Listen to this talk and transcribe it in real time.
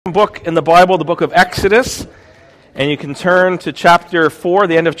book in the Bible, the book of Exodus, and you can turn to chapter 4,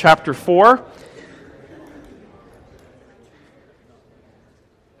 the end of chapter 4.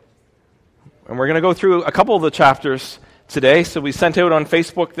 And we're going to go through a couple of the chapters today. So we sent out on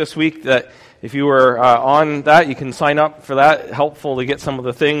Facebook this week that if you were on that, you can sign up for that. Helpful to get some of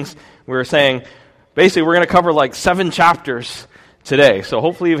the things. We were saying, basically, we're going to cover like 7 chapters today. So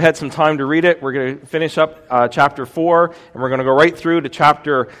hopefully you've had some time to read it. We're going to finish up chapter 4, and we're going to go right through to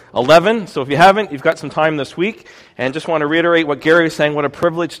chapter 11. So if you haven't, you've got some time this week. And just want to reiterate what Gary was saying, what a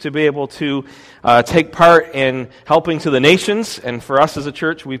privilege to be able to take part in helping to the nations. And for us as a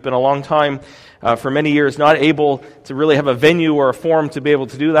church, we've been a long time, for many years, not able to really have a venue or a forum to be able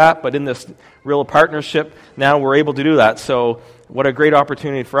to do that. But in this real partnership, now we're able to do that. So what a great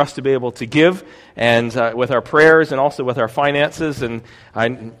opportunity for us to be able to give, and with our prayers and also with our finances. And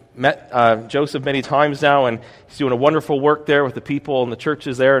I met Joseph many times now, and he's doing a wonderful work there with the people and the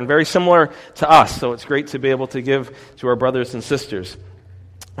churches there, and very similar to us. So it's great to be able to give to our brothers and sisters.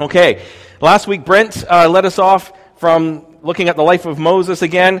 Okay, last week Brent led us off from looking at the life of Moses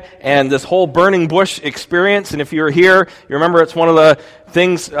again, and this whole burning bush experience. And if you were here, you remember it's one of the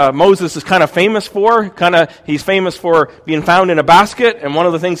things Moses is kind of famous for. He's famous for being found in a basket, and one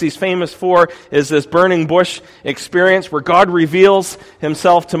of the things he's famous for is this burning bush experience where God reveals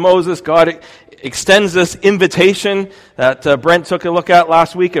himself to Moses. God extends this invitation that Brent took a look at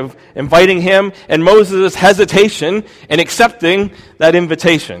last week of inviting him, and Moses' hesitation in accepting that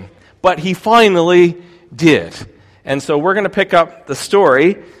invitation. But he finally did. And so we're going to pick up the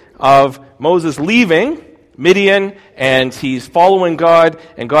story of Moses leaving Midian, and he's following God,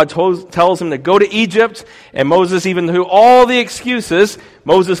 and God tells him to go to Egypt, and Moses, even through all the excuses,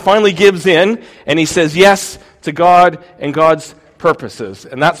 Moses finally gives in, and he says yes to God and God's purposes.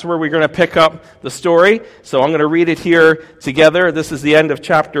 And that's where we're going to pick up the story. So I'm going to read it here together. This is the end of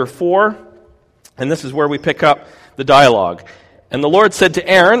chapter 4, and this is where we pick up the dialogue. And the Lord said to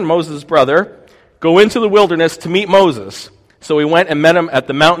Aaron, Moses' brother, "Go into the wilderness to meet Moses." So he went and met him at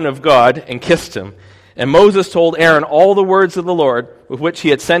the mountain of God and kissed him. And Moses told Aaron all the words of the Lord with which he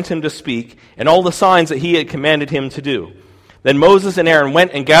had sent him to speak, and all the signs that he had commanded him to do. Then Moses and Aaron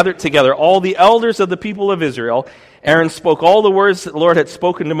went and gathered together all the elders of the people of Israel. Aaron spoke all the words that the Lord had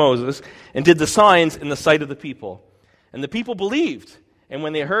spoken to Moses, and did the signs in the sight of the people. And the people believed. And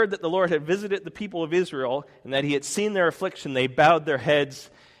when they heard that the Lord had visited the people of Israel, and that he had seen their affliction, they bowed their heads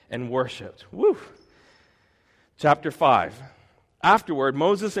and worshipped. Woo! Chapter 5. Afterward,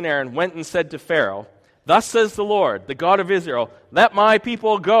 Moses and Aaron went and said to Pharaoh, "Thus says the Lord, the God of Israel, let my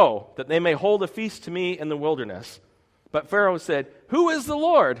people go, that they may hold a feast to me in the wilderness." But Pharaoh said, "Who is the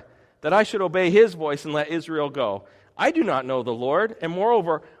Lord, that I should obey his voice and let Israel go? I do not know the Lord, and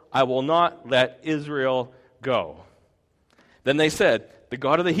moreover, I will not let Israel go." Then they said, "The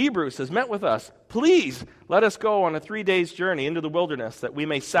God of the Hebrews has met with us. Please let us go on a 3 days' journey into the wilderness, that we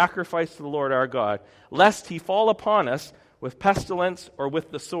may sacrifice to the Lord our God, lest he fall upon us with pestilence or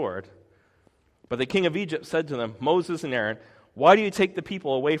with the sword." But the king of Egypt said to them, "Moses and Aaron, why do you take the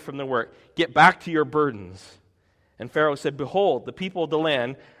people away from their work? Get back to your burdens." And Pharaoh said, "Behold, the people of the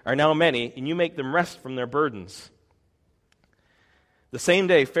land are now many, and you make them rest from their burdens." The same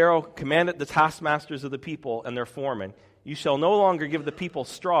day Pharaoh commanded the taskmasters of the people and their foremen, "You shall no longer give the people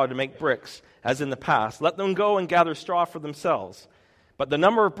straw to make bricks, as in the past. Let them go and gather straw for themselves. But the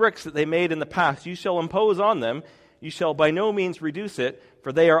number of bricks that they made in the past you shall impose on them. You shall by no means reduce it,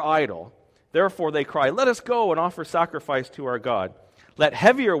 for they are idle. Therefore they cry, 'Let us go and offer sacrifice to our God.' Let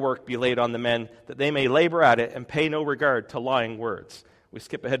heavier work be laid on the men, that they may labor at it and pay no regard to lying words." We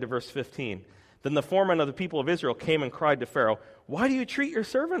skip ahead to verse 15. Then the foreman of the people of Israel came and cried to Pharaoh, "Why do you treat your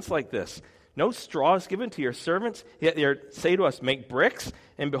servants like this? No straw is given to your servants, yet they say to us, 'Make bricks,'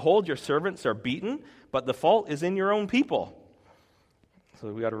 and behold, your servants are beaten, but the fault is in your own people." So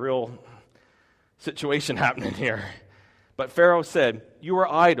we got a real situation happening here. But Pharaoh said, "You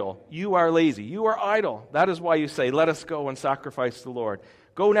are idle, you are lazy, you are idle. That is why you say, 'Let us go and sacrifice to the Lord.'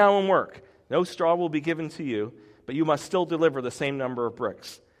 Go now and work. No straw will be given to you, but you must still deliver the same number of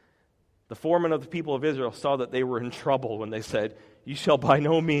bricks." The foreman of the people of Israel saw that they were in trouble when they said, "You shall by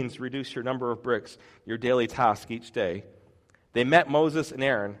no means reduce your number of bricks, your daily task each day." They met Moses and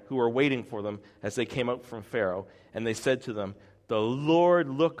Aaron, who were waiting for them as they came out from Pharaoh, and they said to them, "The Lord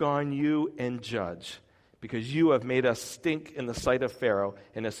look on you and judge, because you have made us stink in the sight of Pharaoh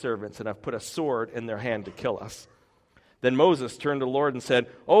and his servants, and have put a sword in their hand to kill us." Then Moses turned to the Lord and said,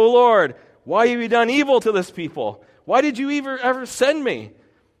 "O Lord, why have you done evil to this people? Why did you ever send me?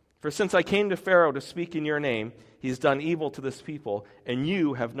 For since I came to Pharaoh to speak in your name, he has done evil to this people, and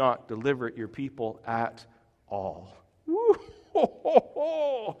you have not delivered your people at all." Woo.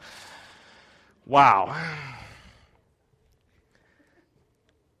 Wow.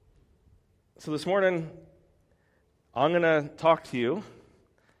 So this morning, I'm going to talk to you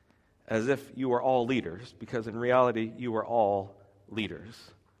as if you are all leaders, because in reality, you are all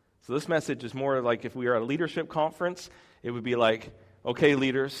leaders. So this message is more like if we are at a leadership conference, it would be like, okay,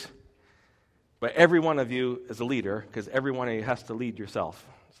 leaders, but every one of you is a leader because every one of you has to lead yourself.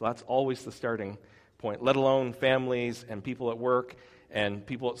 So that's always the starting point, let alone families and people at work and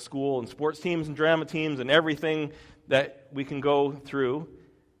people at school and sports teams and drama teams and everything that we can go through.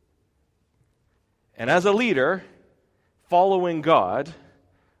 And as a leader, following God,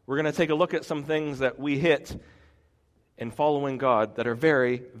 we're going to take a look at some things that we hit in following God that are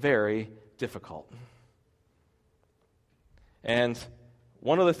very, very difficult. And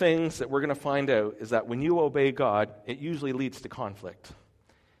one of the things that we're going to find out is that when you obey God, it usually leads to conflict.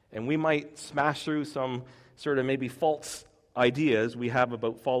 And we might smash through some sort of maybe false ideas we have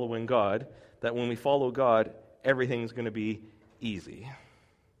about following God, that when we follow God, everything's going to be easy.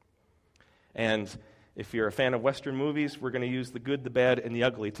 And if you're a fan of Western movies, we're going to use the good, the bad, and the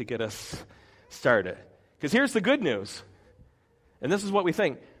ugly to get us started. Because here's the good news, and this is what we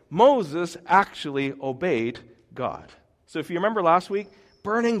think. Moses actually obeyed God. So if you remember last week,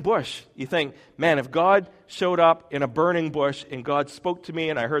 burning bush. You think, man, if God showed up in a burning bush and God spoke to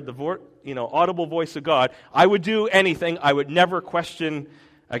me and I heard the audible voice of God, I would do anything. I would never question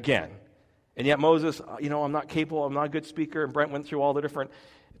again. And yet Moses, I'm not capable. I'm not a good speaker. And Brent went through all the different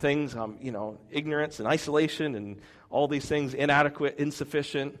things, ignorance and isolation and all these things, inadequate,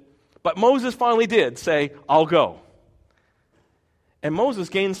 insufficient. But Moses finally did say, I'll go. And Moses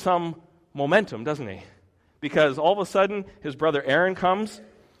gains some momentum, doesn't he? Because all of a sudden, his brother Aaron comes,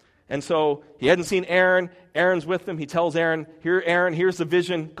 and so he hadn't seen Aaron. Aaron's with him. He tells Aaron, here, Aaron, here's the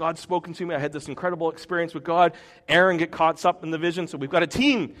vision. God's spoken to me. I had this incredible experience with God. Aaron get caught up in the vision, so we've got a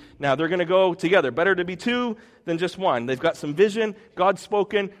team now. They're going to go together. Better to be two than just one. They've got some vision. God's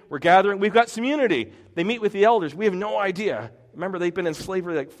spoken. We're gathering. We've got some unity. They meet with the elders. We have no idea. Remember, they've been in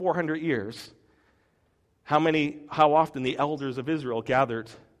slavery like 400 years. How often the elders of Israel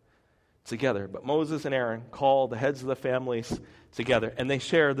gathered together. But Moses and Aaron call the heads of the families together, and they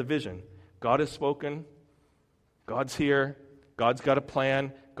share the vision. God has spoken. God's here. God's got a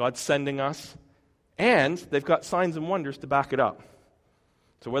plan. God's sending us. And they've got signs and wonders to back it up.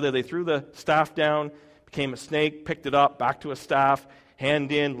 So whether they threw the staff down, became a snake, picked it up, back to a staff,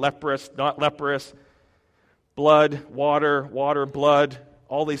 hand in, leprous, not leprous, blood, water, blood,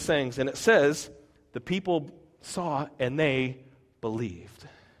 all these things. And it says, the people saw and they believed.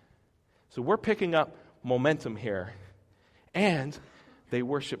 So we're picking up momentum here. And they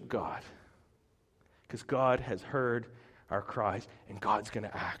worship God. Because God has heard our cries, and God's going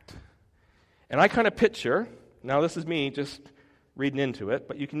to act. And I kind of picture, now this is me just reading into it,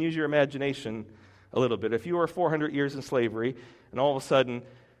 but you can use your imagination a little bit. If you were 400 years in slavery, and all of a sudden,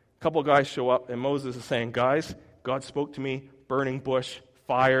 a couple of guys show up, and Moses is saying, guys, God spoke to me, burning bush,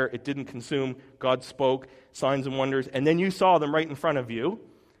 fire, it didn't consume, God spoke, signs and wonders, and then you saw them right in front of you.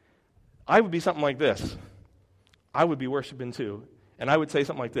 I would be something like this. I would be worshiping too. And I would say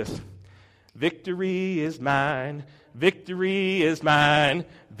something like this. Victory is mine. Victory is mine.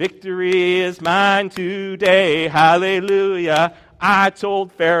 Victory is mine today. Hallelujah. I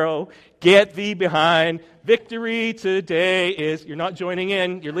told Pharaoh, get thee behind. Victory today is... You're not joining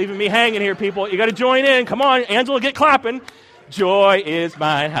in. You're leaving me hanging here, people. You got to join in. Come on, Angela, get clapping. Joy is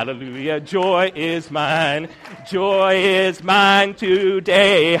mine, hallelujah, joy is mine. Joy is mine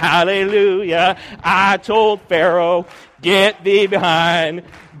today, hallelujah. I told Pharaoh, get thee behind.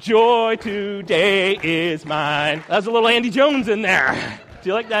 Joy today is mine. There's a little Andy Jones in there. Do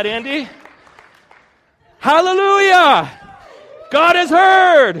you like that, Andy? Hallelujah. God has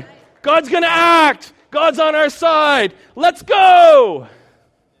heard. God's going to act. God's on our side. Let's go.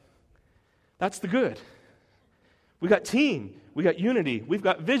 That's the good. We got team. We got unity. We've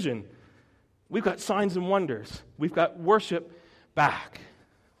got vision. We've got signs and wonders. We've got worship back.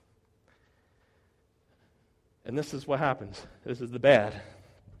 And this is what happens. This is the bad.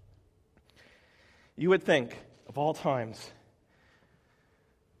 You would think, of all times,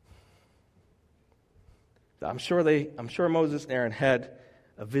 that I'm sure Moses and Aaron had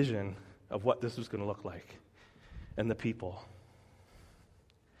a vision of what this was going to look like and the people.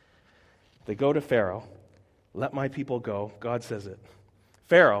 They go to Pharaoh. Let my people go. God says it.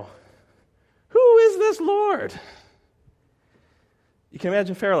 Pharaoh, who is this Lord? You can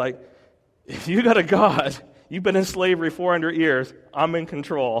imagine Pharaoh like, if you got a God, you've been in slavery 400 years, I'm in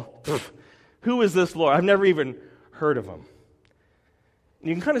control. Who is this Lord? I've never even heard of him. And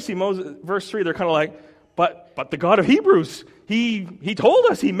you can kind of see Moses, verse 3, they're kind of like, but but the God of Hebrews, he told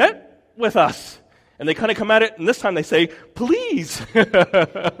us, he met with us. And they kind of come at it, and this time they say, please.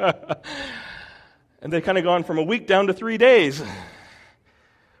 And they've kind of gone from a week down to 3 days.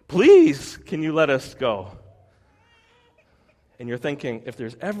 Please, can you let us go? And you're thinking, if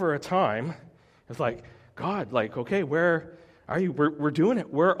there's ever a time, it's like, God, like, okay, where are you? We're doing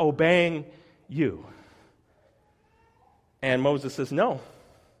it. We're obeying you. And Moses says, no.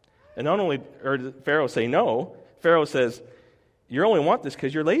 And not only does Pharaoh say no, Pharaoh says, you only want this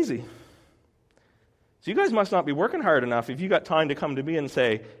because you're lazy. So you guys must not be working hard enough if you got time to come to me and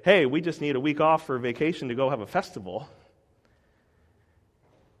say, hey, we just need a week off for a vacation to go have a festival.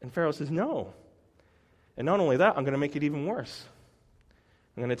 And Pharaoh says, no. And not only that, I'm going to make it even worse.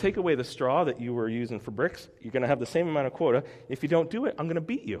 I'm going to take away the straw that you were using for bricks. You're going to have the same amount of quota. If you don't do it, I'm going to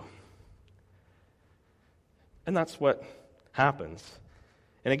beat you. And that's what happens.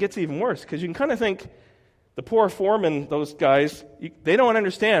 And it gets even worse because you can kind of think the poor foreman, those guys, they don't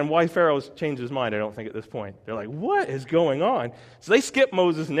understand why Pharaoh's changed his mind, I don't think, at this point. They're like, what is going on? So they skip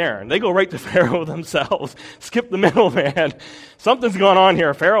Moses and Aaron. They go right to Pharaoh themselves, skip the middleman. Something's going on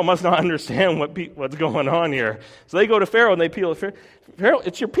here. Pharaoh must not understand what's going on here. So they go to Pharaoh and they appeal to Pharaoh,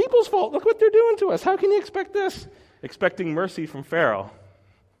 it's your people's fault. Look what they're doing to us. How can you expect this? Expecting mercy from Pharaoh.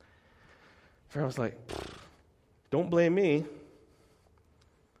 Pharaoh's like, don't blame me.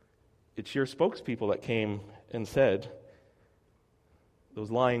 It's your spokespeople that came and said those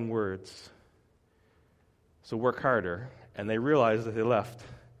lying words. So work harder. And they realized that they left.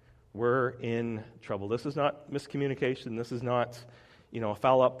 We're in trouble. This is not miscommunication. This is not, a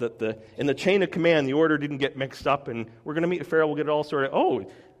foul up that in the chain of command, the order didn't get mixed up and we're going to meet with Pharaoh, we'll get it all sorted. Oh,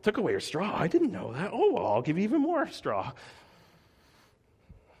 took away your straw. I didn't know that. Oh, well, I'll give you even more straw.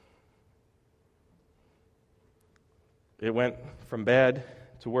 It went from bad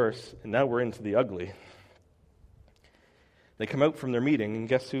to worse, and now we're into the ugly. They come out from their meeting, and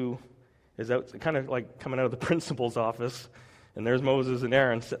guess who is out? Kind of like coming out of the principal's office, and there's Moses and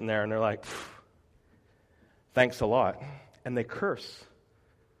Aaron sitting there, and they're like, thanks a lot. And they curse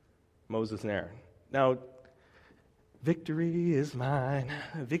Moses and Aaron. Now, victory is mine.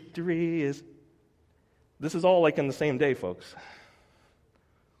 Victory is... This is all like in the same day, folks.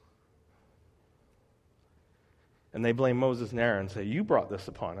 And they blame Moses and Aaron and say, you brought this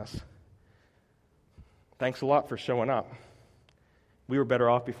upon us. Thanks a lot for showing up. We were better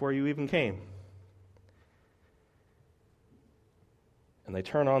off before you even came. And they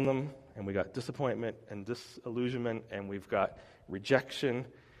turn on them, and we got disappointment and disillusionment, and we've got rejection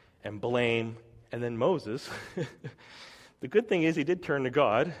and blame. And then Moses, the good thing is he did turn to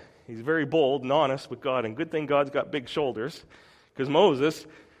God. He's very bold and honest with God, and good thing God's got big shoulders, because Moses...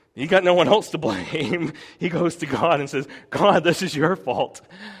 he got no one else to blame. He goes to God and says, God, this is your fault.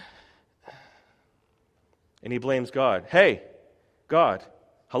 And he blames God. Hey, God,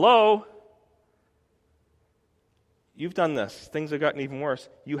 hello? You've done this. Things have gotten even worse.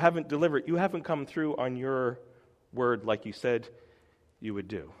 You haven't delivered. You haven't come through on your word like you said you would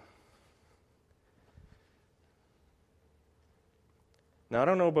do. Now, I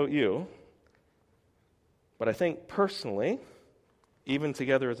don't know about you, but I think personally, even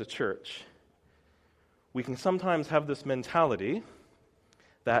together as a church, we can sometimes have this mentality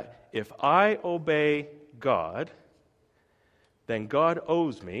that if I obey God, then God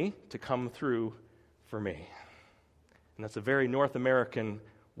owes me to come through for me. And that's a very North American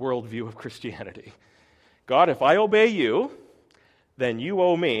worldview of Christianity. God, if I obey you, then you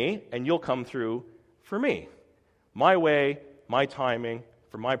owe me, and you'll come through for me. My way, my timing,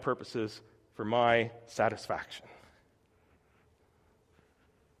 for my purposes, for my satisfaction.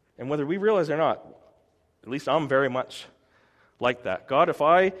 And whether we realize it or not, at least I'm very much like that. God, if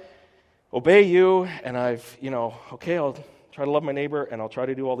I obey you and I'll try to love my neighbor and I'll try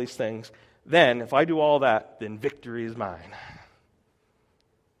to do all these things, then if I do all that, then victory is mine.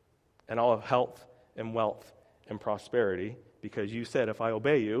 And I'll have health and wealth and prosperity because you said if I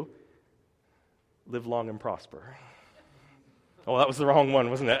obey you, live long and prosper. Oh, that was the wrong one,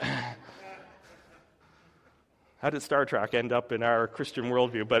 wasn't it? How did Star Trek end up in our Christian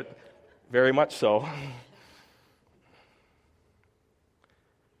worldview? But very much so.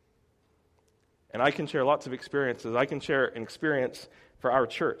 And I can share lots of experiences. I can share an experience for our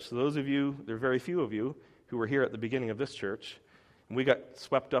church. So those of you, there are very few of you who were here at the beginning of this church. And we got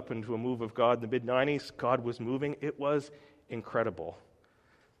swept up into a move of God in the mid-90s. God was moving. It was incredible.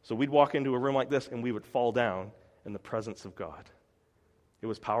 So we'd walk into a room like this and we would fall down in the presence of God. It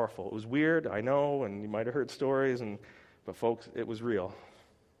was powerful. It was weird, I know, and you might have heard stories, but folks, it was real.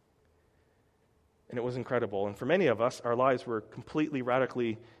 And it was incredible. And for many of us, our lives were completely,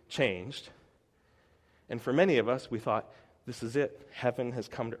 radically changed. And for many of us, we thought, this is it. Heaven has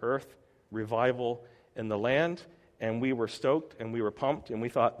come to earth, revival in the land, and we were stoked and we were pumped, and we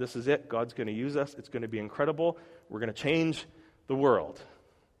thought, this is it. God's going to use us. It's going to be incredible. We're going to change the world.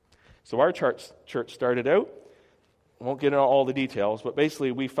 So our church started out, I won't get into all the details, but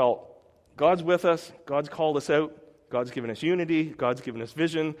basically we felt God's with us, God's called us out, God's given us unity, God's given us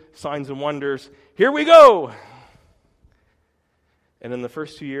vision, signs and wonders. Here we go! And in the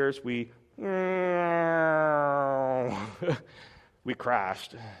first 2 years, we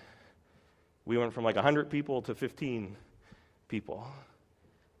crashed. We went from like 100 people to 15 people.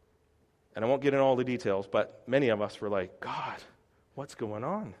 And I won't get into all the details, but many of us were like, God, what's going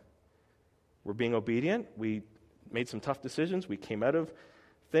on? We're being obedient. We made some tough decisions. We came out of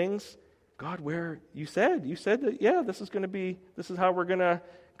things. God, where you said that, yeah, this is how we're going to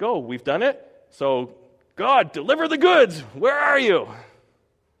go. We've done it. So, God, deliver the goods. Where are you?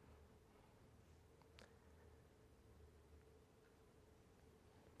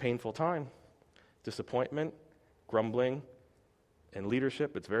 Painful time, disappointment, grumbling, and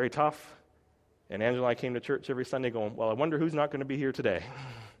leadership. It's very tough. And Angela and I came to church every Sunday going, well, I wonder who's not going to be here today.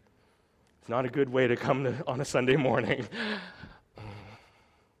 It's not a good way to come on a Sunday morning.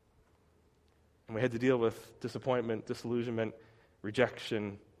 And we had to deal with disappointment, disillusionment,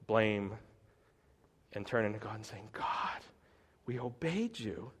 rejection, blame, and turning to God and saying, God, we obeyed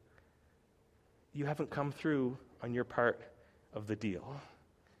you. You haven't come through on your part of the deal.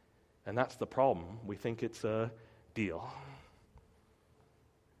 And that's the problem. We think it's a deal.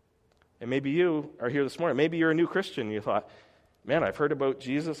 And maybe you are here this morning. Maybe you're a new Christian. You thought, man, I've heard about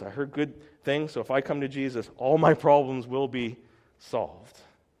Jesus. I heard good things. So if I come to Jesus, all my problems will be solved.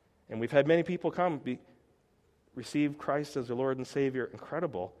 And we've had many people come, receive Christ as their Lord and Savior.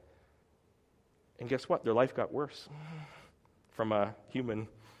 Incredible. And guess what? Their life got worse. From a human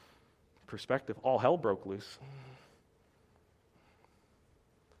perspective, all hell broke loose.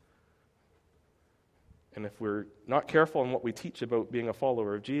 And if we're not careful in what we teach about being a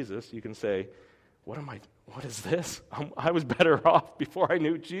follower of Jesus, you can say, what is this? I was better off before I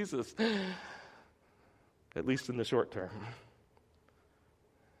knew Jesus. At least in the short term.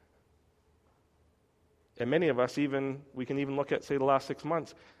 And many of us we can even look at, say, the last 6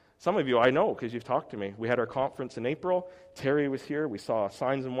 months. Some of you I know because you've talked to me. We had our conference in April. Terry was here. We saw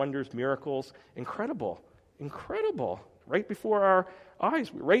signs and wonders, miracles. Incredible. Incredible. Right before our eyes.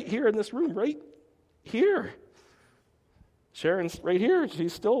 Right here in this room. Right here. Sharon's right here.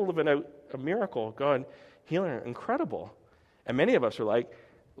 She's still living out a miracle. God healing her. Incredible. And many of us are like,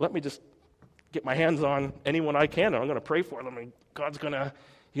 let me just get my hands on anyone I can, and I'm going to pray for them, and God's going to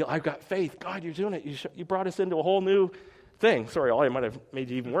heal. I've got faith. God, you're doing it. You brought us into a whole new thing. Sorry, I might have made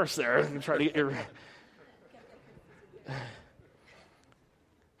you even worse there. Try to get your... That's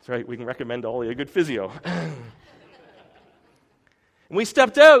right. We can recommend Ollie a good physio. And we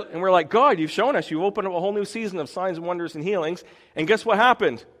stepped out, and we're like, God, you've shown us. You've opened up a whole new season of signs and wonders and healings. And guess what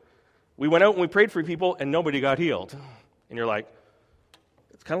happened? We went out and we prayed for people, and nobody got healed. And you're like,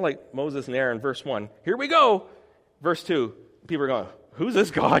 it's kind of like Moses and Aaron, verse 1. Here we go. Verse 2. People are going, who's this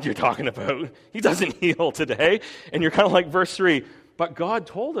God you're talking about? He doesn't heal today. And you're kind of like verse 3. But God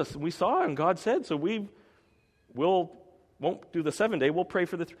told us, and we saw, and God said, so we won't do the 7 day. We'll pray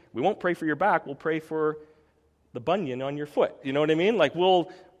for we won't pray for your back. We'll pray for the bunion on your foot. You know what I mean? Like, we'll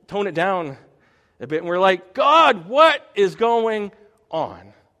tone it down a bit. And we're like, God, what is going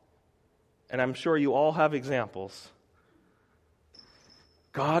on? And I'm sure you all have examples.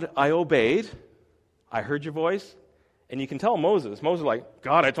 God, I obeyed. I heard your voice. And you can tell Moses was like,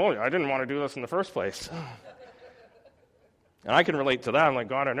 God, I told you, I didn't want to do this in the first place. And I can relate to that. I'm like,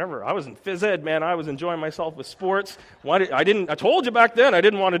 God, I was in phys ed, man. I was enjoying myself with sports. I told you back then I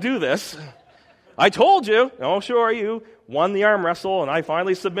didn't want to do this. I told you. Oh, sure, you won the arm wrestle, and I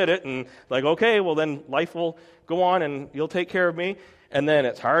finally submitted. And like, okay, well then life will go on, and you'll take care of me. And then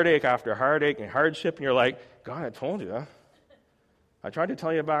it's heartache after heartache and hardship, and you're like, God, I told you. I tried to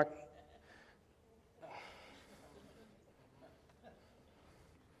tell you back.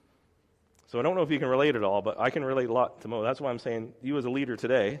 So I don't know if you can relate at all, but I can relate a lot to Mo. That's why I'm saying you as a leader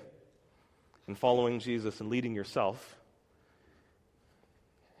today, in following Jesus and leading yourself,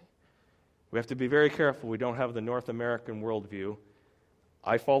 we have to be very careful we don't have the North American worldview.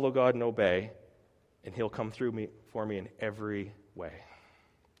 I follow God and obey, and He'll come through for me in every way.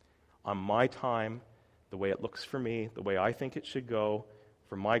 On my time, the way it looks for me, the way I think it should go,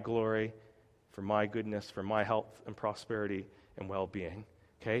 for my glory, for my goodness, for my health and prosperity and well-being.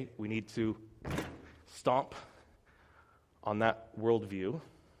 Okay? We need to stomp on that worldview,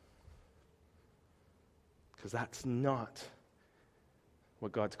 because that's not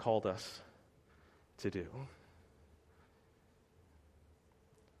what God's called us to do.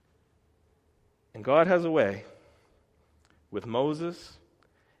 And God has a way with Moses,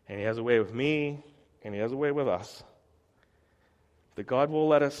 and he has a way with me, and he has a way with us, that God will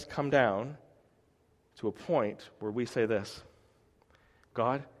let us come down to a point where we say this: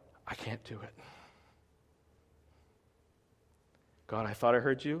 God, I can't do it. God, I thought I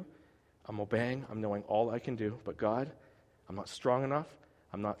heard you. I'm obeying. I'm knowing all I can do. But God, I'm not strong enough.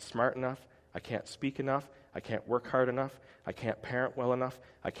 I'm not smart enough. I can't speak enough. I can't work hard enough. I can't parent well enough.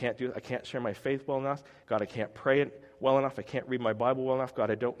 I can't share my faith well enough. God, I can't pray it well enough. I can't read my Bible well enough.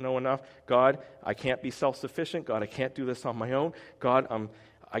 God, I don't know enough. God, I can't be self-sufficient. God, I can't do this on my own. God, and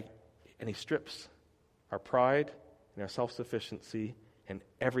he strips our pride and our self-sufficiency and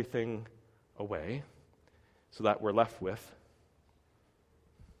everything away so that we're left with,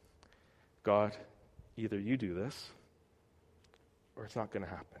 God, either you do this or it's not going to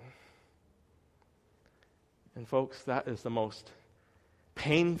happen. And folks, that is the most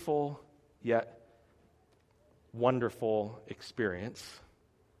painful yet wonderful experience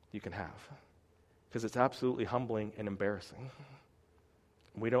you can have, because it's absolutely humbling and embarrassing.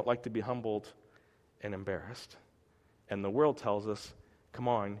 We don't like to be humbled and embarrassed. And the world tells us, come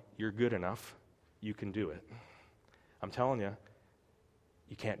on, you're good enough, you can do it. I'm telling you,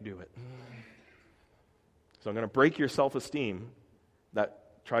 you can't do it. So I'm going to break your self-esteem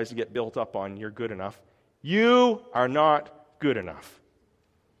that tries to get built up on you're good enough. You are not good enough.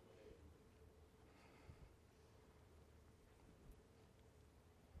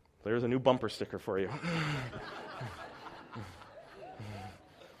 There's a new bumper sticker for you.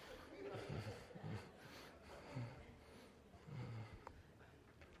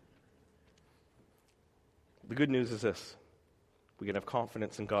 The good news is this: we can have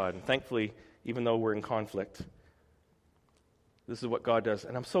confidence in God. And thankfully, even though we're in conflict, this is what God does.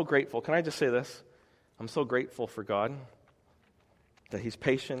 And I'm so grateful. Can I just say this? I'm so grateful for God, that he's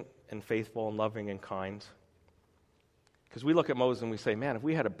patient and faithful and loving and kind. Because we look at Moses and we say, man, if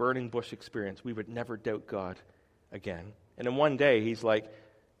we had a burning bush experience, we would never doubt God again. And then one day he's like,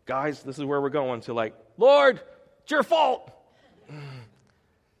 guys, this is where we're going. So like, Lord, it's your fault.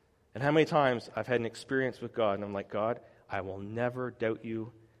 And how many times I've had an experience with God and I'm like, God, I will never doubt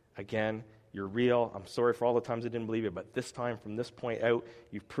you again. You're real. I'm sorry for all the times I didn't believe you, but this time, from this point out,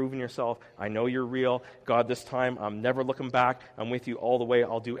 you've proven yourself. I know you're real. God, this time, I'm never looking back. I'm with you all the way.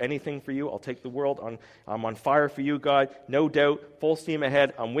 I'll do anything for you. I'll take the world. I'm on fire for you, God. No doubt. Full steam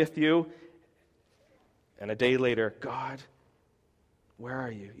ahead. I'm with you. And a day later, God, where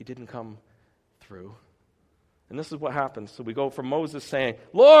are you? You didn't come through. And this is what happens. So we go from Moses saying,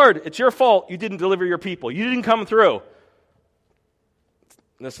 Lord, it's your fault. You didn't deliver your people. You didn't come through.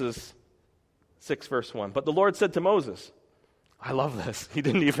 This is 6 verse 1. But the Lord said to Moses, I love this. He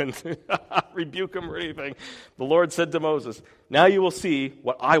didn't even rebuke him or anything. The Lord said to Moses, now you will see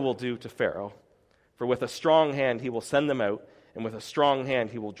what I will do to Pharaoh. For with a strong hand he will send them out, and with a strong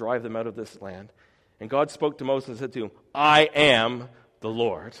hand he will drive them out of this land. And God spoke to Moses and said to him, I am the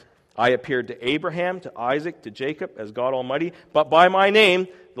Lord. I appeared to Abraham, to Isaac, to Jacob as God Almighty, but by my name,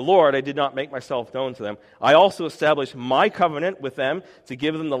 the Lord, I did not make myself known to them. I also established my covenant with them to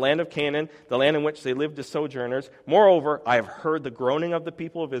give them the land of Canaan, the land in which they lived as sojourners. Moreover, I have heard the groaning of the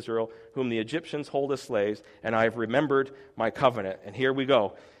people of Israel, whom the Egyptians hold as slaves, and I have remembered my covenant. And here we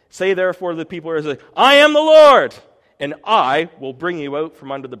go. Say therefore to the people of Israel, I am the Lord, and I will bring you out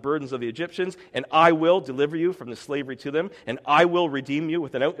from under the burdens of the Egyptians, and I will deliver you from the slavery to them, and I will redeem you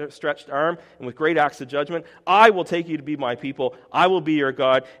with an outstretched arm and with great acts of judgment. I will take you to be my people. I will be your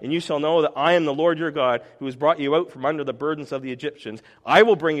God, and you shall know that I am the Lord your God, who has brought you out from under the burdens of the Egyptians. I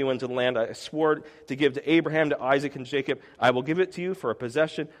will bring you into the land I swore to give to Abraham, to Isaac, and Jacob. I will give it to you for a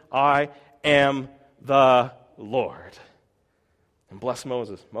possession. I am the Lord. And bless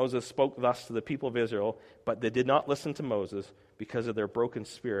Moses. Moses spoke thus to the people of Israel, but they did not listen to Moses because of their broken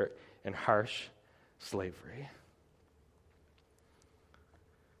spirit and harsh slavery.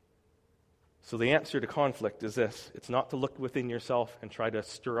 So the answer to conflict is this. It's not to look within yourself and try to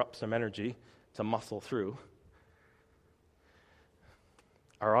stir up some energy to muscle through.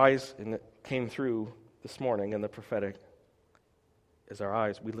 Our eyes, and it came through this morning in the prophetic, is our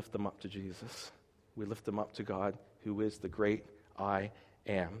eyes, we lift them up to Jesus. We lift them up to God, who is the great I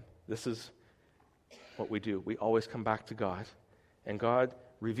am. This is what we do. We always come back to God, and God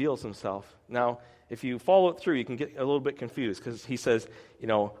reveals himself. Now, if you follow it through, you can get a little bit confused, because he says,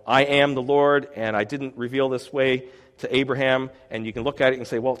 I am the Lord, and I didn't reveal this way to Abraham, and you can look at it and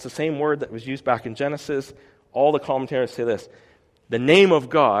say, well, it's the same word that was used back in Genesis. All the commentators say this. The name of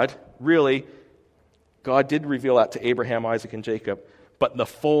God, really, God did reveal that to Abraham, Isaac, and Jacob, but the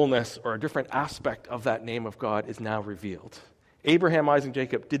fullness or a different aspect of that name of God is now revealed. Abraham, Isaac, and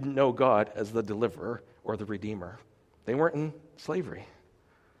Jacob didn't know God as the deliverer or the redeemer. They weren't in slavery.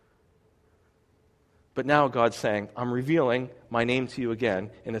 But now God's saying, I'm revealing my name to you again,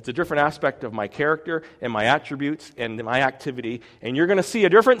 and it's a different aspect of my character and my attributes and my activity, and you're going to see a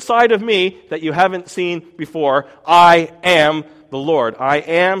different side of me that you haven't seen before. I am the Lord. I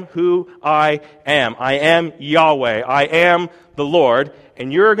am who I am. I am Yahweh. I am the Lord,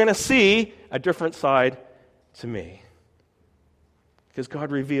 and you're going to see a different side to me. Because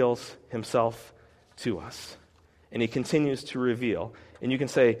God reveals himself to us, and he continues to reveal. And you can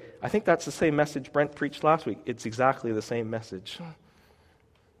say, I think that's the same message Brent preached last week. It's exactly the same message.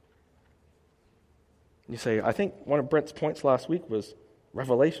 You say, I think one of Brent's points last week was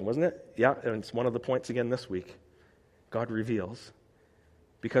revelation, wasn't it? Yeah, and it's one of the points again this week. God reveals.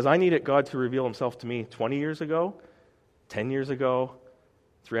 Because I needed God to reveal himself to me 20 years ago, 10 years ago,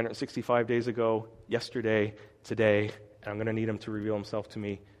 365 days ago, yesterday, today, and I'm going to need him to reveal himself to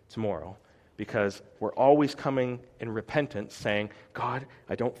me tomorrow. Because we're always coming in repentance saying, God,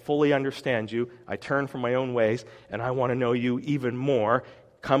 I don't fully understand you. I turn from my own ways, and I want to know you even more.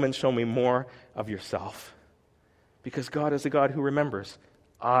 Come and show me more of yourself. Because God is a God who remembers.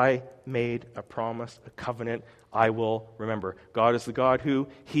 I made a promise, a covenant, I will remember. God is the God who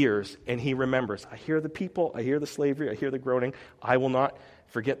hears, and he remembers. I hear the people, I hear the slavery, I hear the groaning. I will not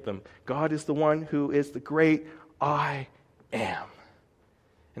forget them. God is the one who is the great I am.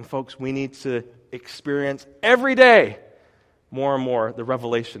 And folks, we need to experience every day more and more the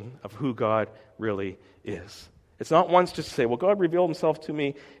revelation of who God really is. It's not once just to say, well, God revealed himself to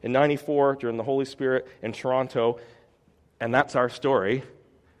me in 94 during the Holy Spirit in Toronto, and that's our story.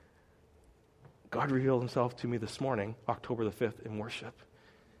 God revealed himself to me this morning, October the 5th, in worship.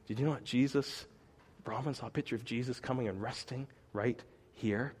 Did you know what Jesus, Brahman saw a picture of Jesus coming and resting right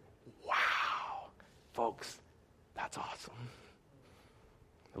here? Wow. Folks, that's awesome.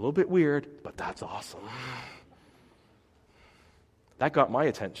 A little bit weird, but that's awesome. That got my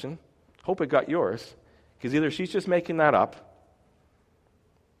attention. Hope it got yours. Because either she's just making that up,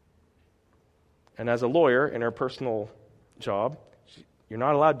 and as a lawyer in her personal job, you're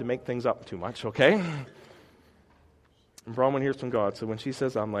not allowed to make things up too much, okay? And Brahman hears from God. So when she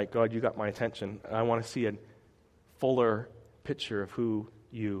says, I'm like, God, you got my attention. I want to see a fuller picture of who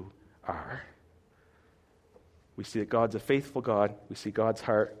you are. We see that God's a faithful God. We see God's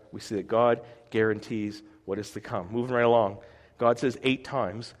heart. We see that God guarantees what is to come. Moving right along. God says 8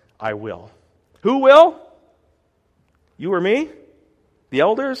 times, I will. Who will? You or me? The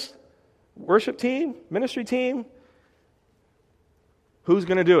elders? Worship team? Ministry team? Who's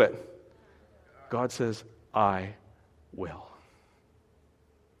going to do it? God says, I will.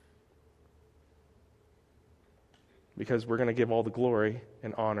 Because we're going to give all the glory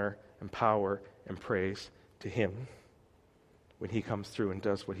and honor and power and praise to him when he comes through and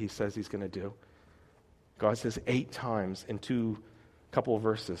does what he says he's going to do. God says 8 times in couple of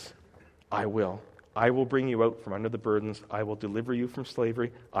verses, I will. I will bring you out from under the burdens. I will deliver you from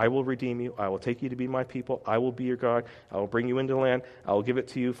slavery. I will redeem you. I will take you to be my people. I will be your God. I will bring you into the land. I will give it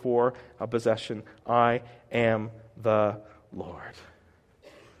to you for a possession. I am the Lord.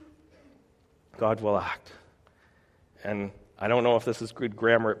 God will act. And I don't know if this is good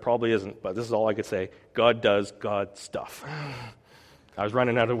grammar. It probably isn't, but this is all I could say. God does God stuff. I was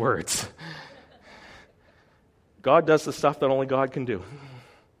running out of words. God does the stuff that only God can do.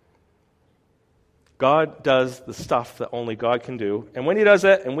 God does the stuff that only God can do. And when he does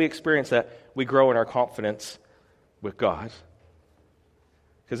it and we experience that, we grow in our confidence with God.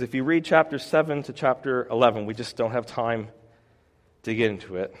 Because if you read chapter 7 to chapter 11, we just don't have time to get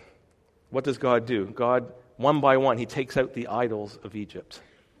into it. What does God do? God, one by one, he takes out the idols of Egypt.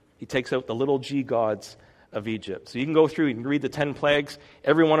 He takes out the little g gods of Egypt. So you can go through, you can read the 10 plagues.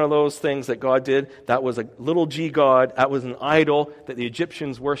 Every one of those things that God did, that was a little g god, that was an idol that the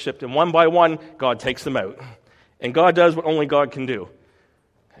Egyptians worshipped. And one by one, God takes them out. And God does what only God can do.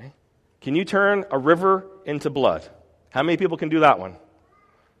 Okay? Can you turn a river into blood? How many people can do that one?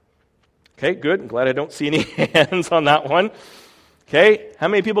 Okay, good. I'm glad I don't see any hands on that one. Okay, how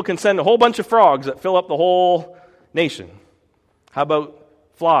many people can send a whole bunch of frogs that fill up the whole nation? How about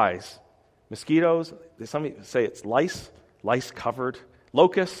flies? Mosquitoes? Some say it's lice covered.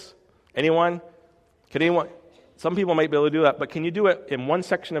 Locusts? Anyone? Can anyone? Some people might be able to do that, but can you do it in one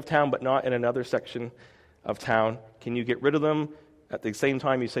section of town but not in another section of town? Can you get rid of them at the same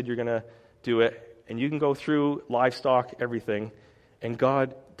time you said you're going to do it? And you can go through livestock, everything, and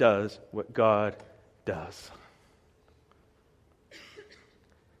God does what God does.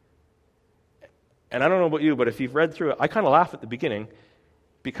 And I don't know about you, but if you've read through it, I kind of laugh at the beginning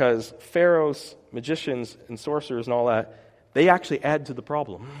because Pharaoh's magicians and sorcerers and all that, they actually add to the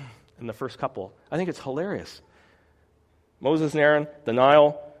problem in the first couple. I think it's hilarious. Moses and Aaron, the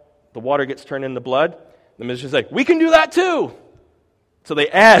Nile, the water gets turned into blood. The magicians say, we can do that too. So they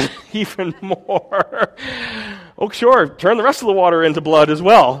add even more. Oh, sure, turn the rest of the water into blood as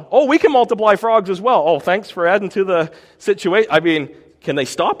well. Oh, we can multiply frogs as well. Oh, thanks for adding to the situation. I mean, can they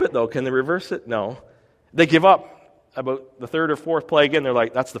stop it though? Can they reverse it? No. They give up about the third or fourth plague and they're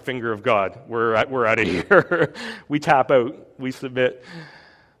like, that's the finger of God. We're out of here. We tap out. We submit.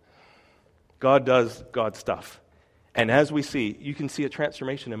 God does God stuff. And as we see, you can see a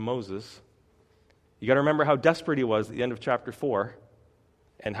transformation in Moses. You got to remember how desperate he was at the end of chapter 4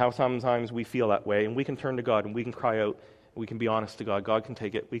 and how sometimes we feel that way. And we can turn to God and we can cry out. We can be honest to God. God can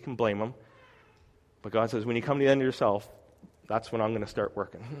take it. We can blame him. But God says, when you come to the end of yourself, that's when I'm going to start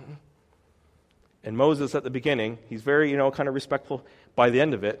working. And Moses at the beginning, he's very, kind of respectful. By the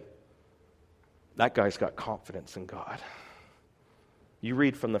end of it, that guy's got confidence in God. You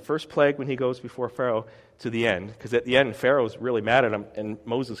read from the first plague when he goes before Pharaoh to the end, because at the end, Pharaoh's really mad at him, and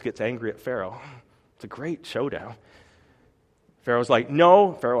Moses gets angry at Pharaoh. It's a great showdown. Pharaoh's like,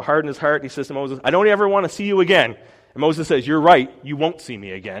 no. Pharaoh hardened his heart. He says to Moses, I don't ever want to see you again. And Moses says, you're right. You won't see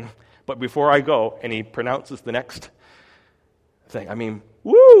me again. But before I go, and he pronounces the next thing. I mean,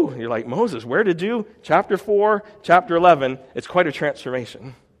 woo! You're like, Moses, where did you? Chapter 4, chapter 11, it's quite a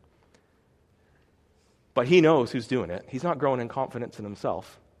transformation. But he knows who's doing it. He's not growing in confidence in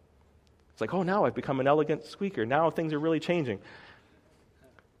himself. It's like, oh, now I've become an elegant squeaker. Now things are really changing.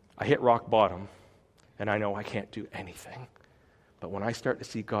 I hit rock bottom, and I know I can't do anything. But when I start to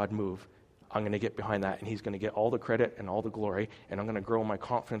see God move, I'm going to get behind that, and he's going to get all the credit and all the glory, and I'm going to grow my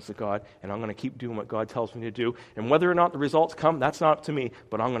confidence in God, and I'm going to keep doing what God tells me to do. And whether or not the results come, that's not up to me,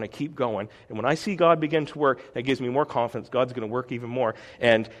 but I'm going to keep going. And when I see God begin to work, that gives me more confidence. God's going to work even more.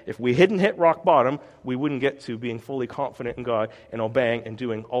 And if we hadn't hit rock bottom, we wouldn't get to being fully confident in God and obeying and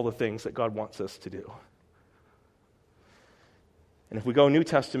doing all the things that God wants us to do. And if we go New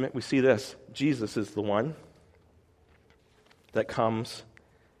Testament, we see this. Jesus is the one that comes.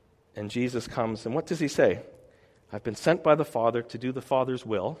 And Jesus comes, and what does he say? I've been sent by the Father to do the Father's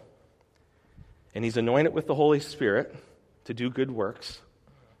will, and he's anointed with the Holy Spirit to do good works.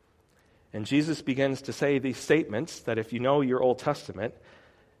 And Jesus begins to say these statements that if you know your Old Testament,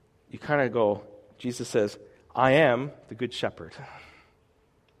 you kind of go, Jesus says, I am the good shepherd.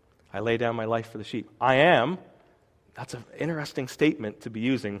 I lay down my life for the sheep. I am, that's an interesting statement to be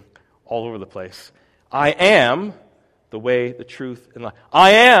using all over the place. I am the way, the truth, and life.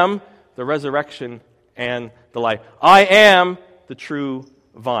 I am the resurrection and the life. I am the true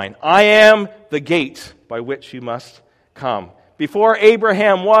vine. I am the gate by which you must come. Before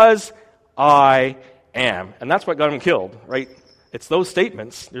Abraham was, I am. And that's what got him killed, right? It's those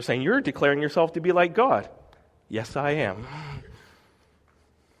statements. They're saying, you're declaring yourself to be like God. Yes, I am.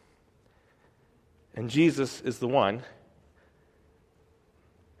 And Jesus is the one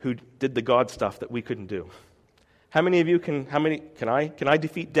who did the God stuff that we couldn't do. How many of you can I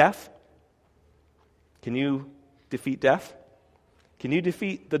defeat death? Can you defeat death? Can you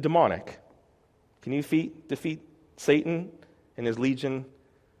defeat the demonic? Can you defeat Satan and his legion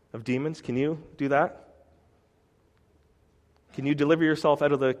of demons? Can you do that? Can you deliver yourself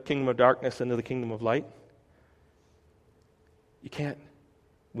out of the kingdom of darkness into the kingdom of light? You can't.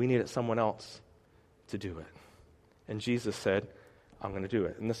 We needed someone else to do it. And Jesus said, I'm going to do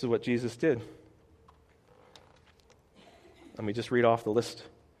it. And this is what Jesus did. Let me just read off the list.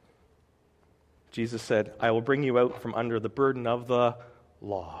 Jesus said, I will bring you out from under the burden of the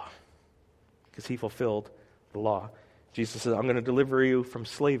law. Because he fulfilled the law. Jesus said, I'm going to deliver you from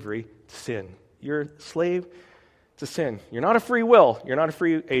slavery to sin. You're a slave to sin. You're not a free will. You're not a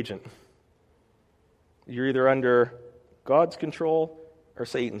free agent. You're either under God's control or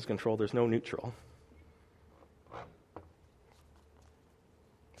Satan's control. There's no neutral.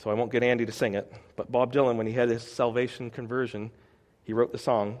 So I won't get Andy to sing it, but Bob Dylan, when he had his salvation conversion, he wrote the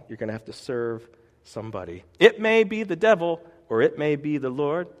song, you're going to have to serve somebody. It may be the devil or it may be the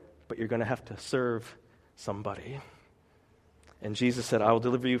Lord, but you're going to have to serve somebody. And Jesus said, I will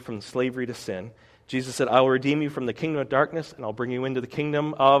deliver you from slavery to sin. Jesus said, I will redeem you from the kingdom of darkness and I'll bring you into the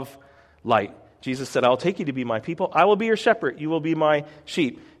kingdom of light. Jesus said, I'll take you to be my people. I will be your shepherd. You will be my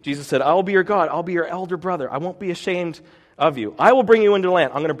sheep. Jesus said, I will be your God. I'll be your elder brother. I won't be ashamed of you. I will bring you into the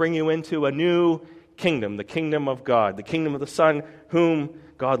land. I'm going to bring you into a new kingdom, the kingdom of God, the kingdom of the Son whom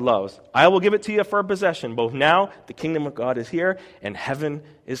God loves. I will give it to you for a possession. Both now, the kingdom of God is here, and heaven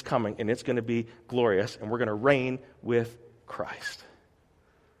is coming, and it's going to be glorious, and we're going to reign with Christ.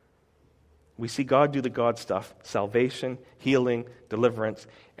 We see God do the God stuff, salvation, healing, deliverance,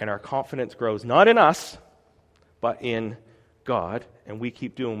 and our confidence grows not in us, but in God, and we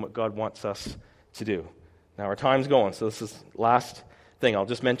keep doing what God wants us to do. Now our time's going, so this is the last thing. I'll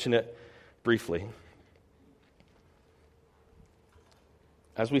just mention it briefly.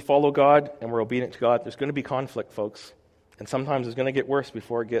 As we follow God and we're obedient to God, there's going to be conflict, folks. And sometimes it's going to get worse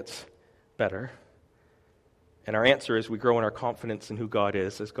before it gets better. And our answer is we grow in our confidence in who God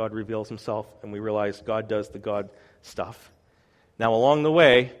is as God reveals himself and we realize God does the God stuff. Now along the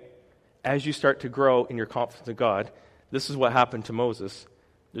way, as you start to grow in your confidence in God, this is what happened to Moses.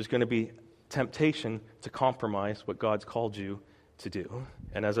 There's going to be temptation to compromise what God's called you to do.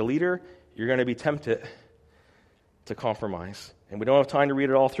 And as a leader, you're going to be tempted to compromise. And we don't have time to read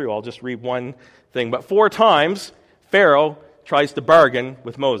it all through. I'll just read one thing. But 4 times, Pharaoh tries to bargain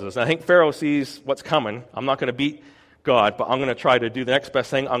with Moses. And I think Pharaoh sees what's coming. I'm not going to beat God, but I'm going to try to do the next best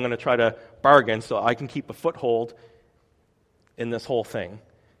thing. I'm going to try to bargain so I can keep a foothold in this whole thing.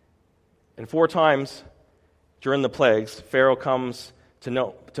 And 4 times during the plagues, Pharaoh comes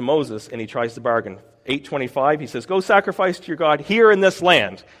to Moses and he tries to bargain. 8:25, he says, "Go sacrifice to your God here in this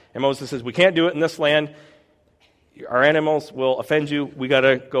land." And Moses says, "We can't do it in this land. Our animals will offend you. We got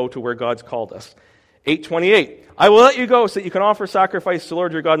to go to where God's called us." 8:28, "I will let you go so that you can offer sacrifice to the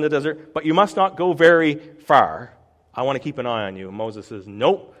Lord your God in the desert, but you must not go very far. I want to keep an eye on you." And Moses says,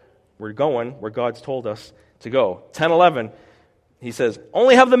 "Nope, we're going where God's told us to go." 10:11, he says,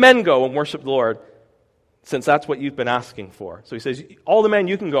 "Only have the men go and worship the Lord, since that's what you've been asking for." So he says, all the men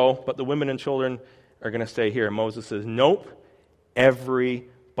you can go, but the women and children are going to stay here. And Moses says, "Nope,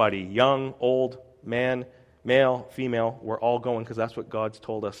 everybody, young, old, man, male, female, we're all going because that's what God's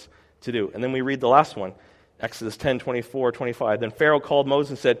told us to do." And then we read the last one, Exodus 10:24-25. "Then Pharaoh called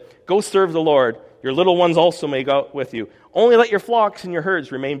Moses and said, 'Go serve the Lord. Your little ones also may go with you. Only let your flocks and your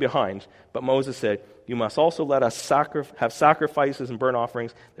herds remain behind.' But Moses said, 'You must also let us have sacrifices and burnt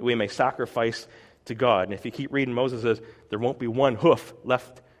offerings that we may sacrifice to God.'" And if you keep reading, Moses says, "There won't be one hoof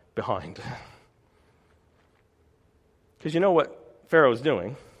left behind." Because you know what Pharaoh's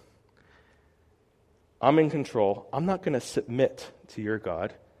doing? I'm in control. I'm not going to submit to your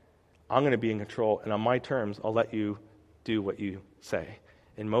God. I'm going to be in control, and on my terms, I'll let you do what you say.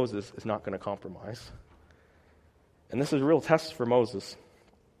 And Moses is not going to compromise. And this is a real test for Moses.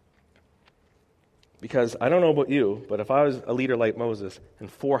 Because I don't know about you, but if I was a leader like Moses, in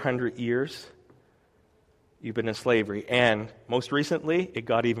 400 years, you've been in slavery, and most recently, it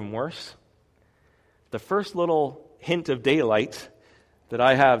got even worse. The first little hint of daylight that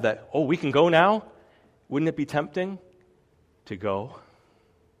I have that, oh, we can go now, wouldn't it be tempting to go?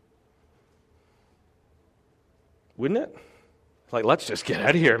 Wouldn't it? It's like, let's just get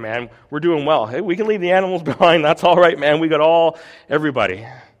out of here, man. We're doing well. Hey, we can leave the animals behind. That's all right, man. We got everybody.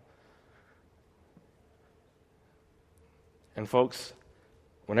 And folks,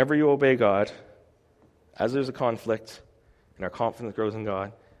 whenever you obey God, as there's a conflict and our confidence grows in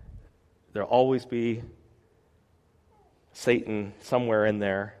God, there'll always be Satan somewhere in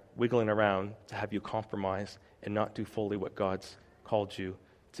there wiggling around to have you compromise and not do fully what God's called you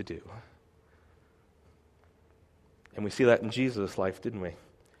to do. And we see that in Jesus' life, didn't we?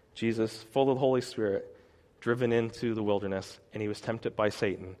 Jesus, full of the Holy Spirit, driven into the wilderness, and he was tempted by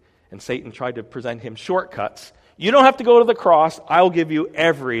Satan. And Satan tried to present him shortcuts. You don't have to go to the cross. I'll give you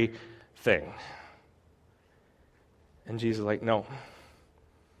everything. And Jesus is like, no.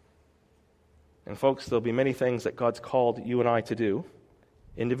 And folks, there'll be many things that God's called you and I to do,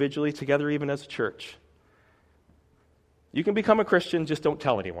 individually, together, even as a church. You can become a Christian, just don't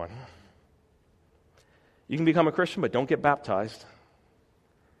tell anyone. You can become a Christian, but don't get baptized.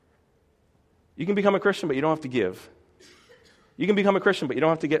 You can become a Christian, but you don't have to give. You can become a Christian, but you don't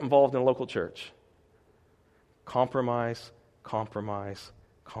have to get involved in a local church. Compromise, compromise,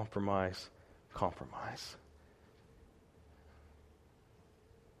 compromise, compromise.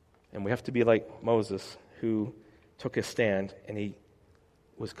 And we have to be like Moses, who took a stand and he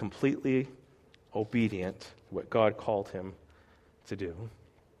was completely obedient to what God called him to do.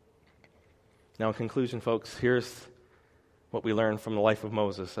 Now, in conclusion, folks, here's what we learn from the life of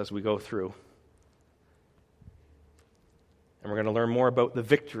Moses as we go through. And we're going to learn more about the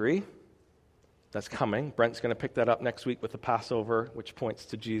victory that's coming. Brent's going to pick that up next week with the Passover, which points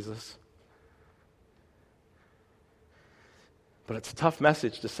to Jesus. But it's a tough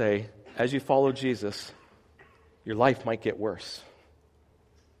message to say, as you follow Jesus, your life might get worse.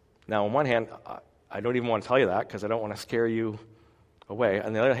 Now, on one hand, I don't even want to tell you that because I don't want to scare you away.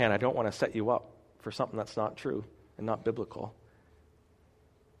 On the other hand, I don't want to set you up for something that's not true and not biblical.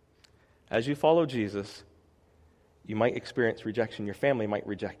 As you follow Jesus, you might experience rejection. Your family might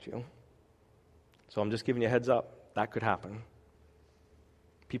reject you. So I'm just giving you a heads up. That could happen.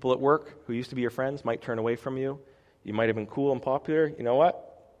 People at work who used to be your friends might turn away from you. You might have been cool and popular. You know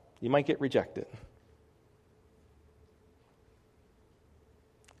what? You might get rejected.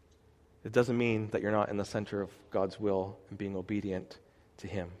 It doesn't mean that you're not in the center of God's will and being obedient to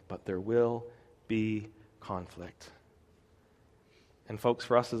Him, but there will be conflict. And folks,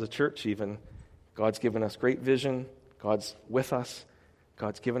 for us as a church even, God's given us great vision. God's with us.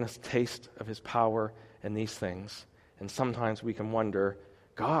 God's given us a taste of His power and these things. And sometimes we can wonder,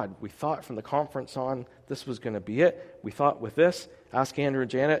 God, we thought from the conference on this was going to be it. We thought with this, ask Andrew and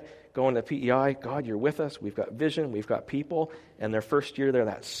Janet, going to PEI, God, you're with us. We've got vision. We've got people. And their first year there,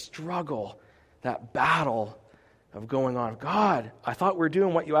 that struggle, that battle of going on. God, I thought we were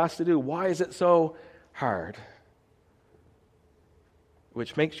doing what you asked to do. Why is it so hard?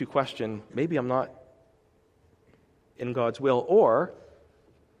 Which makes you question, maybe I'm not in God's will, or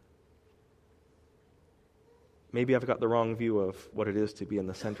maybe I've got the wrong view of what it is to be in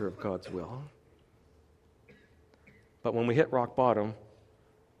the center of God's will. But when we hit rock bottom,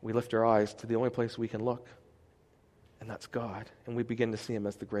 we lift our eyes to the only place we can look, and that's God. And we begin to see Him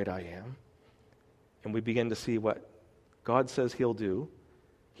as the great I am. And we begin to see what God says He'll do.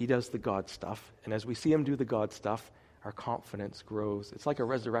 He does the God stuff. And as we see Him do the God stuff, our confidence grows. It's like a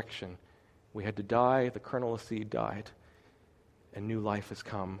resurrection. We had to die, the kernel of seed died, and new life has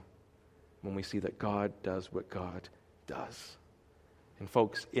come when we see that God does what God does. And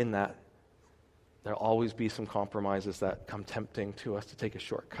folks, in that, there'll always be some compromises that come tempting to us to take a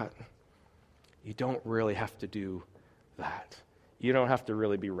shortcut. You don't really have to do that. You don't have to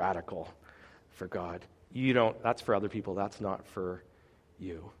really be radical for God. That's for other people. That's not for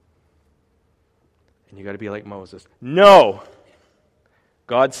you. And you got to be like Moses. No!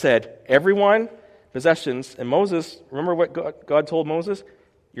 God said, everyone, possessions, and Moses, remember what God told Moses?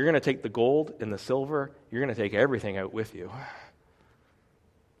 You're going to take the gold and the silver, you're going to take everything out with you.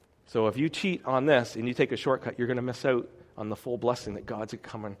 So if you cheat on this and you take a shortcut, you're going to miss out on the full blessing that God's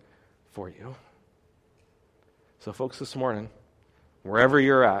coming for you. So folks, this morning, wherever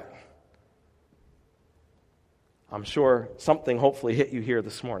you're at, I'm sure something hopefully hit you here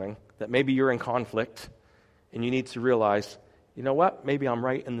this morning, that maybe you're in conflict and you need to realize, you know what, maybe I'm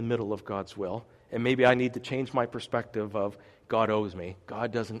right in the middle of God's will, and maybe I need to change my perspective of God owes me.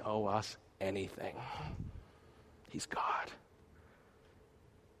 God doesn't owe us anything. He's God.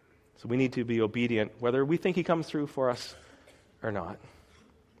 So we need to be obedient, whether we think He comes through for us or not.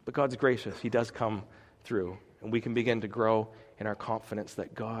 But God's gracious. He does come through, and we can begin to grow in our confidence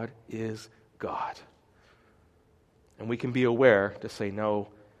that God is God. And we can be aware to say no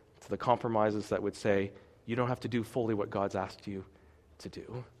to the compromises that would say, you don't have to do fully what God's asked you to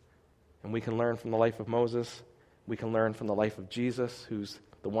do. And we can learn from the life of Moses. We can learn from the life of Jesus, who's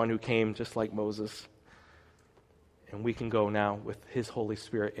the one who came just like Moses. And we can go now with His Holy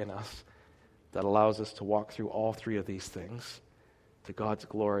Spirit in us that allows us to walk through all three of these things to God's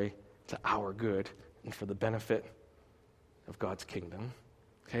glory, to our good, and for the benefit of God's kingdom.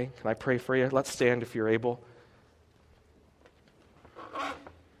 Okay? Can I pray for you? Let's stand if you're able.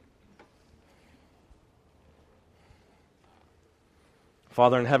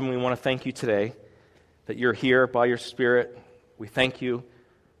 Father in heaven, we want to thank you today that you're here by your Spirit. We thank you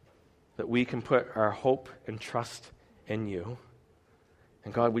that we can put our hope and trust in you.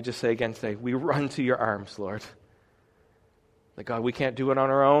 And God, we just say again today, we run to your arms, Lord. That God, we can't do it on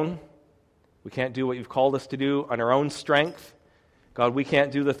our own. We can't do what you've called us to do on our own strength. God, we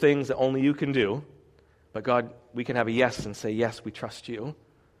can't do the things that only you can do. But God, we can have a yes and say, yes, we trust you.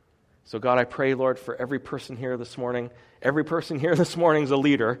 So God, I pray, Lord, for every person here this morning. Every person here this morning is a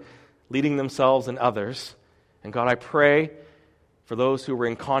leader, leading themselves and others. And God, I pray for those who were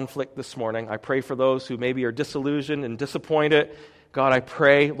in conflict this morning. I pray for those who maybe are disillusioned and disappointed. God, I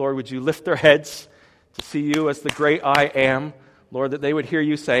pray, Lord, would you lift their heads to see you as the great I am. Lord, that they would hear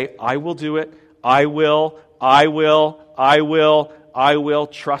you say, I will do it. I will.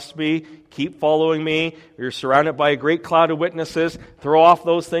 Trust me. Keep following me. You're surrounded by a great cloud of witnesses. Throw off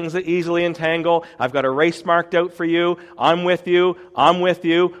those things that easily entangle. I've got a race marked out for you. I'm with you. I'm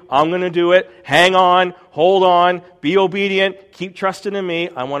going to do it. Hang on. Hold on. Be obedient. Keep trusting in me.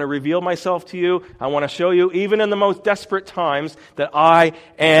 I want to reveal myself to you. I want to show you, even in the most desperate times, that I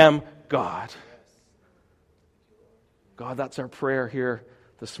am God. God, that's our prayer here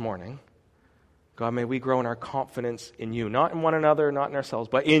this morning. God, may we grow in our confidence in you, not in one another, not in ourselves,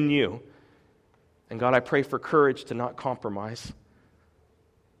 but in you. And God, I pray for courage to not compromise.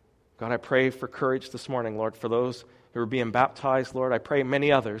 God, I pray for courage this morning, Lord, for those who are being baptized, Lord. I pray many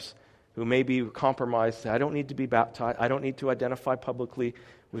others who may be compromised. I don't need to be baptized. I don't need to identify publicly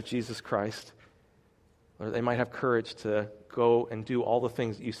with Jesus Christ. Lord, they might have courage to go and do all the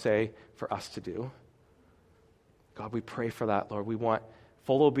things that you say for us to do. God, we pray for that, Lord. We want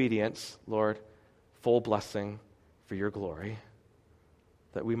full obedience, Lord, full blessing for your glory,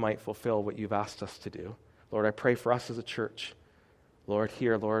 that we might fulfill what you've asked us to do. Lord, I pray for us as a church. Lord,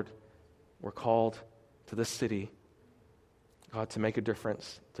 here, Lord, we're called to this city, God, to make a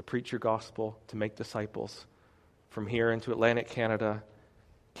difference, to preach your gospel, to make disciples from here into Atlantic Canada,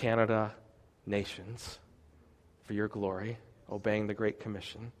 nations, for your glory, obeying the Great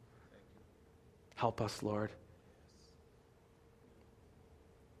Commission. Help us, Lord.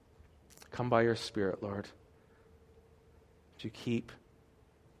 Come by your Spirit, Lord. Would you keep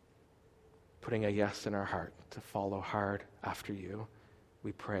putting a yes in our heart to follow hard after you?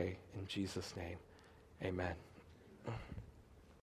 We pray in Jesus' name. Amen.